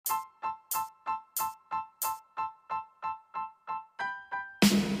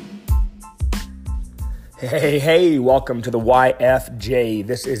Hey, welcome to the YFJ.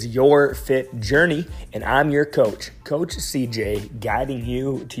 This is your fit journey, and I'm your coach, Coach CJ, guiding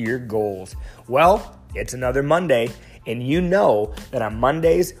you to your goals. Well, it's another Monday, and you know that on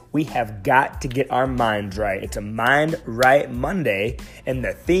Mondays, we have got to get our minds right. It's a Mind Right Monday, and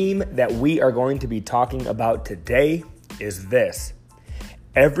the theme that we are going to be talking about today is this.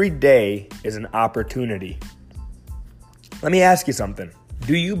 Every day is an opportunity. Let me ask you something.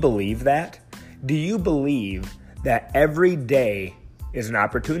 Do you believe that? Do you believe that every day is an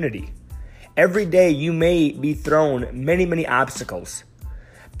opportunity? Every day you may be thrown many obstacles,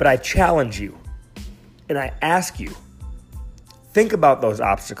 but I challenge you and I ask you, think about those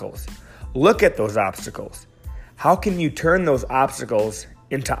obstacles. Look at those obstacles. How can you turn those obstacles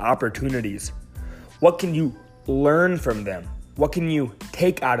into opportunities? What can you learn from them? What can you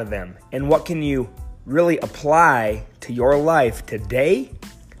take out of them? And what can you really apply to your life today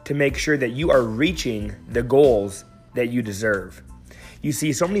to make sure that you are reaching the goals that you deserve? You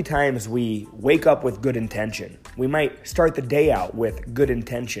see, so many times we wake up with good intention. We might start the day out with good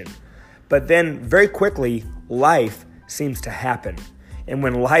intention, but then very quickly, life seems to happen. And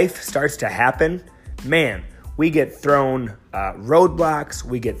when life starts to happen, man, we get thrown roadblocks,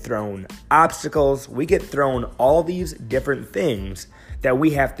 we get thrown obstacles, we get thrown all these different things that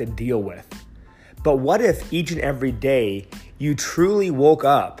we have to deal with. But what if each and every day you truly woke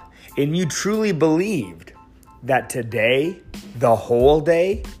up and you truly believed that today, the whole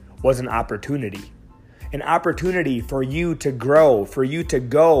day, was an opportunity? An opportunity for you to grow, for you to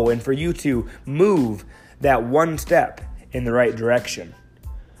go, and for you to move that one step in the right direction.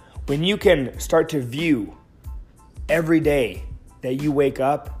 When you can start to view every day that you wake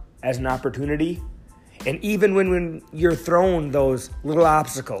up as an opportunity, and even when you're thrown those little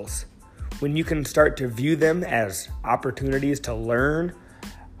obstacles, when you can start to view them as opportunities to learn,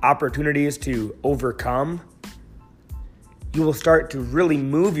 opportunities to overcome, you will start to really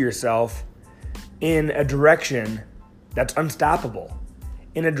move yourself in a direction that's unstoppable,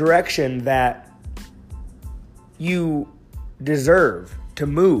 in a direction that you deserve to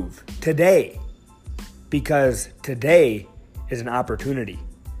move today, because today is an opportunity.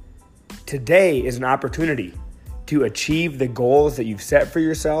 Today is an opportunity to achieve the goals that you've set for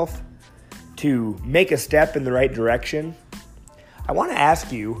yourself, to make a step in the right direction. I want to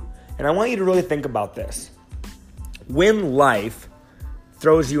ask you, and I want you to really think about this. When life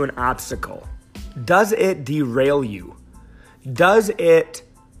throws you an obstacle, does it derail you? Does it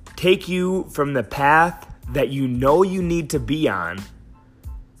take you from the path that you know you need to be on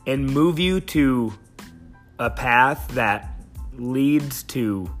and move you to a path that leads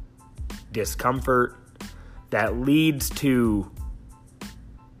to discomfort, that leads to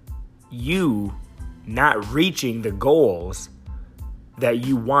you not reaching the goals that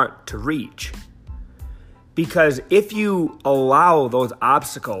you want to reach? Because if you allow those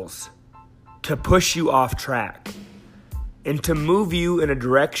obstacles to push you off track and to move you in a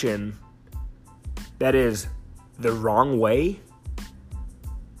direction that is the wrong way,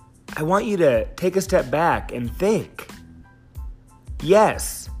 I want you to take a step back and think,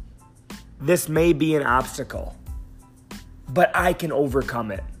 yes, this may be an obstacle, but I can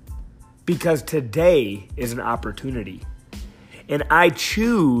overcome it. Because today is an opportunity. And I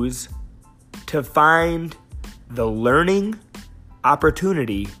choose to find the learning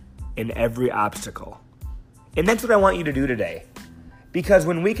opportunity in every obstacle. And that's what I want you to do today. Because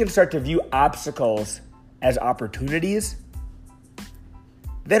when we can start to view obstacles as opportunities,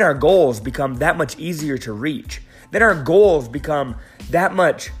 then our goals become that much easier to reach. Then our goals become that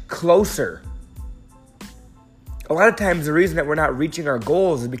much closer. A lot of times the reason that we're not reaching our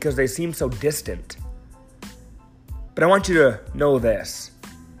goals is because they seem so distant. But I want you to know this.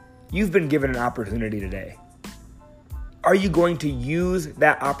 You've been given an opportunity today. Are you going to use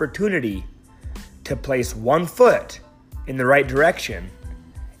that opportunity to place one foot in the right direction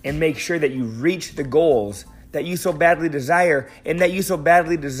and make sure that you reach the goals that you so badly desire and that you so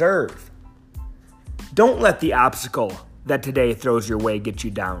badly deserve? Don't let the obstacle that today throws your way get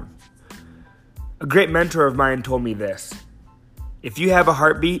you down. A great mentor of mine told me this: if you have a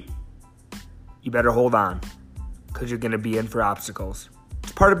heartbeat, you better hold on, because you're going to be in for obstacles.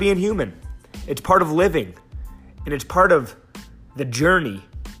 It's part of being human. It's part of living. And it's part of the journey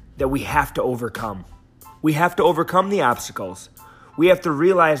that we have to overcome. We have to overcome the obstacles. We have to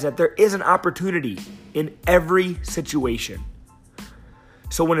realize that there is an opportunity in every situation.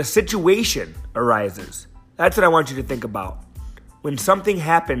 So when a situation arises, that's what I want you to think about. When something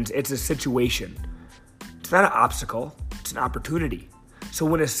happens, it's a situation. It's not an obstacle, it's an opportunity. So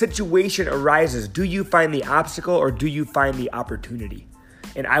when a situation arises, do you find the obstacle or do you find the opportunity?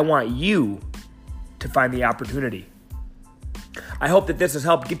 And I want you to find the opportunity. I hope that this has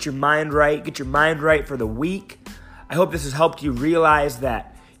helped get your mind right for the week. I hope this has helped you realize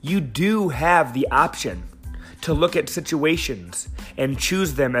that you do have the option to look at situations and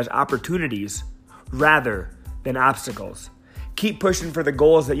choose them as opportunities rather than obstacles. Keep pushing for the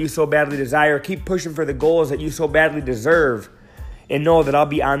goals that you so badly desire. Keep pushing for the goals that you so badly deserve. And know that I'll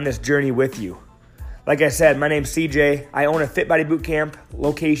be on this journey with you. Like I said, my name's CJ. I own a Fit Body Bootcamp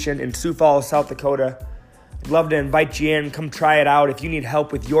location in Sioux Falls, South Dakota. I'd love to invite you in. Come try it out. If you need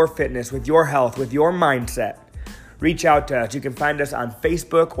help with your fitness, with your health, with your mindset, reach out to us. You can find us on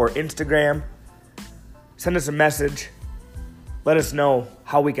Facebook or Instagram. Send us a message. Let us know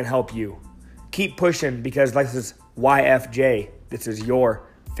how we can help you. Keep pushing because this is YFJ. This is your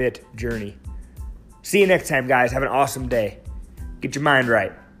fit journey. See you next time, guys. Have an awesome day. Get your mind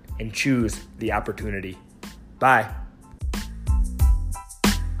right and choose the opportunity. Bye.